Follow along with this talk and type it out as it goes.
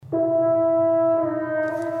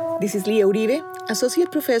This is Lia Uribe,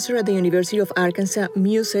 Associate Professor at the University of Arkansas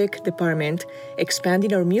Music Department,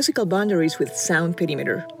 expanding our musical boundaries with Sound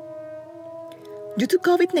Perimeter. Due to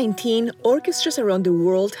COVID-19, orchestras around the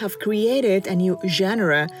world have created a new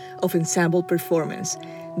genre of ensemble performance,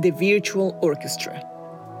 the virtual orchestra.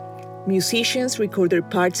 Musicians record their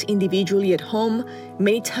parts individually at home,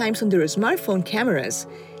 many times on their smartphone cameras,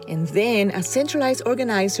 and then a centralized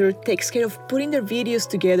organizer takes care of putting their videos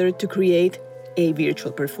together to create a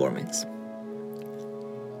virtual performance.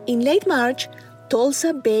 In late March,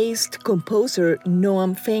 Tulsa-based composer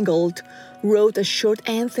Noam Feingold wrote a short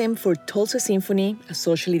anthem for Tulsa Symphony, a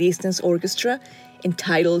socially distanced orchestra,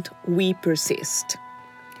 entitled We Persist.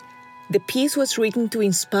 The piece was written to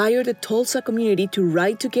inspire the Tulsa community to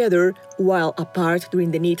write together while apart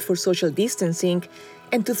during the need for social distancing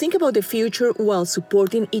and to think about the future while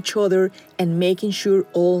supporting each other and making sure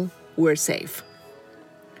all were safe.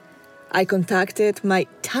 I contacted my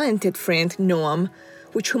talented friend Noam,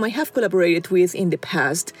 with whom I have collaborated with in the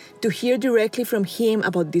past, to hear directly from him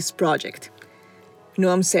about this project.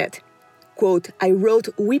 Noam said, quote, "I wrote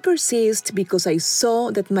We Persist because I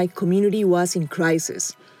saw that my community was in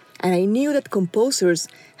crisis, and I knew that composers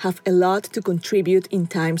have a lot to contribute in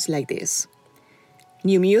times like this.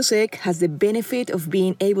 New music has the benefit of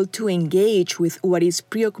being able to engage with what is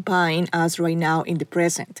preoccupying us right now in the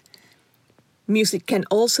present. Music can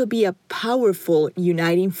also be a powerful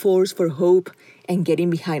uniting force for hope and getting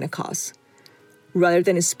behind a cause. Rather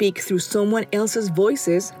than speak through someone else's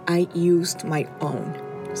voices, I used my own,"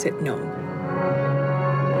 said Noam.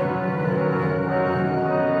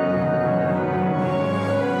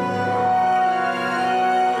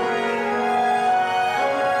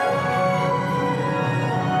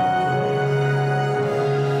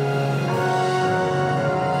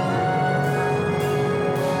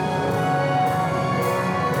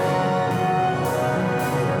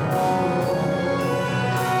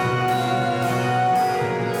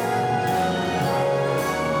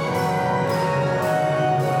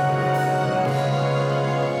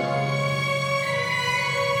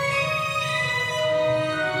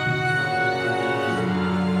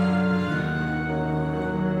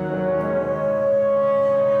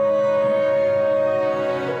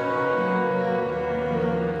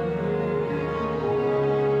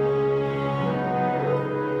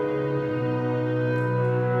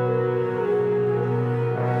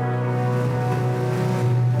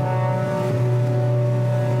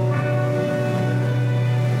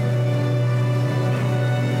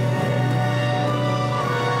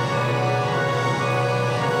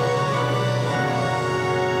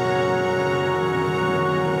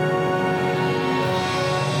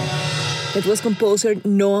 That was composer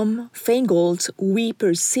Noam Feingold's We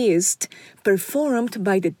Persist, performed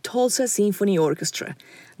by the Tulsa Symphony Orchestra.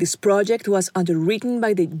 This project was underwritten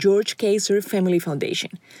by the George Kaiser Family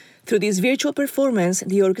Foundation. Through this virtual performance,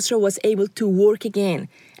 the orchestra was able to work again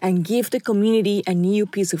and give the community a new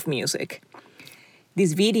piece of music.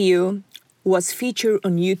 This video was featured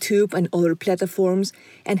on YouTube and other platforms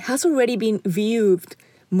and has already been viewed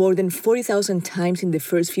more than 40,000 times in the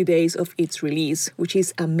first few days of its release, which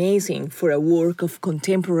is amazing for a work of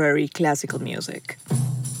contemporary classical music.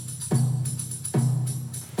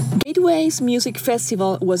 Gateways Music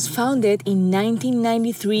Festival was founded in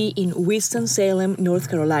 1993 in Winston-Salem, North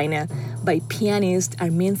Carolina, by pianist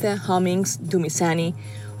Armintha Hummings Dumisani,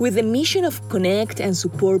 with the mission of connect and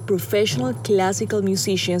support professional classical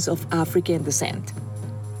musicians of African descent.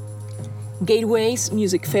 Gateways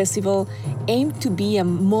Music Festival aimed to be a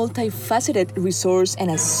multifaceted resource and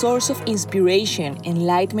a source of inspiration,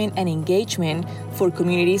 enlightenment, and engagement for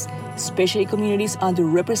communities, especially communities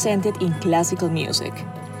underrepresented in classical music.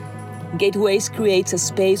 Gateways creates a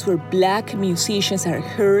space where Black musicians are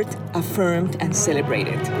heard, affirmed, and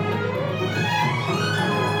celebrated.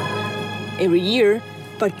 Every year,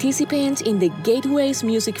 participants in the Gateways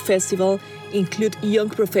Music Festival include young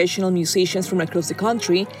professional musicians from across the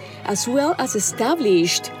country, as well as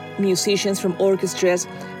established musicians from orchestras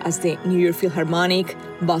as the New York Philharmonic,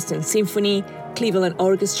 Boston Symphony, Cleveland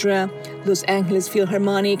Orchestra, Los Angeles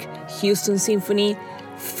Philharmonic, Houston Symphony,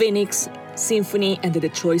 Phoenix Symphony, and the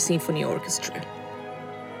Detroit Symphony Orchestra.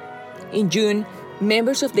 In June,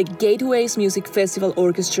 members of the Gateways Music Festival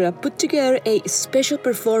Orchestra put together a special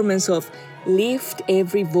performance of Lift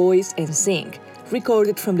Every Voice and Sing,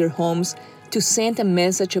 recorded from their homes to send a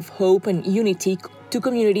message of hope and unity to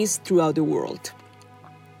communities throughout the world.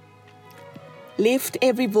 Lift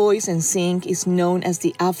Every Voice and Sing is known as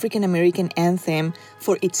the African American anthem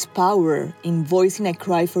for its power in voicing a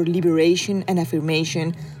cry for liberation and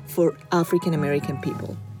affirmation for African American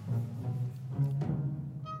people.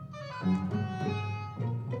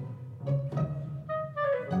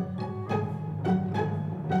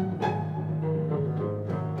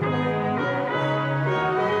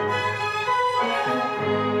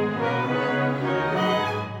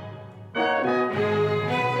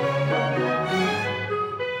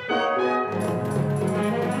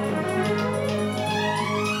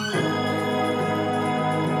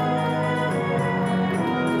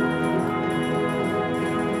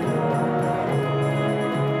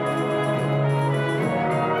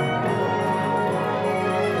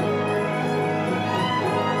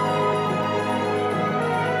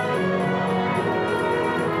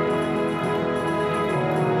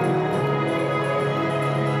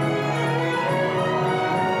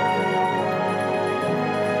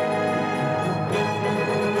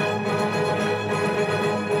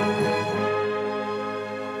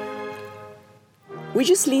 We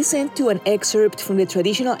just listened to an excerpt from the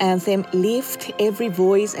traditional anthem Lift Every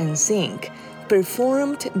Voice and Sing,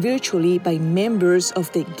 performed virtually by members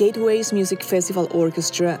of the Gateways Music Festival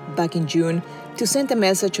Orchestra back in June to send a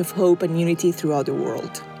message of hope and unity throughout the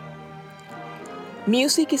world.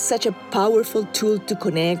 Music is such a powerful tool to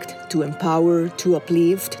connect, to empower, to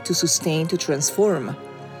uplift, to sustain, to transform.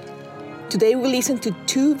 Today we listen to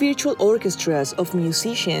 2 virtual orchestras of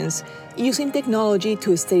musicians using technology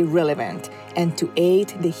to stay relevant and to aid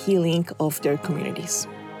the healing of their communities.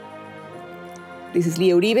 This is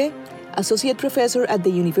Lia Uribe, Associate Professor at the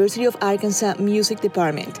University of Arkansas Music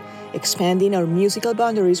Department, expanding our musical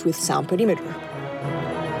boundaries with Sound Perimeter.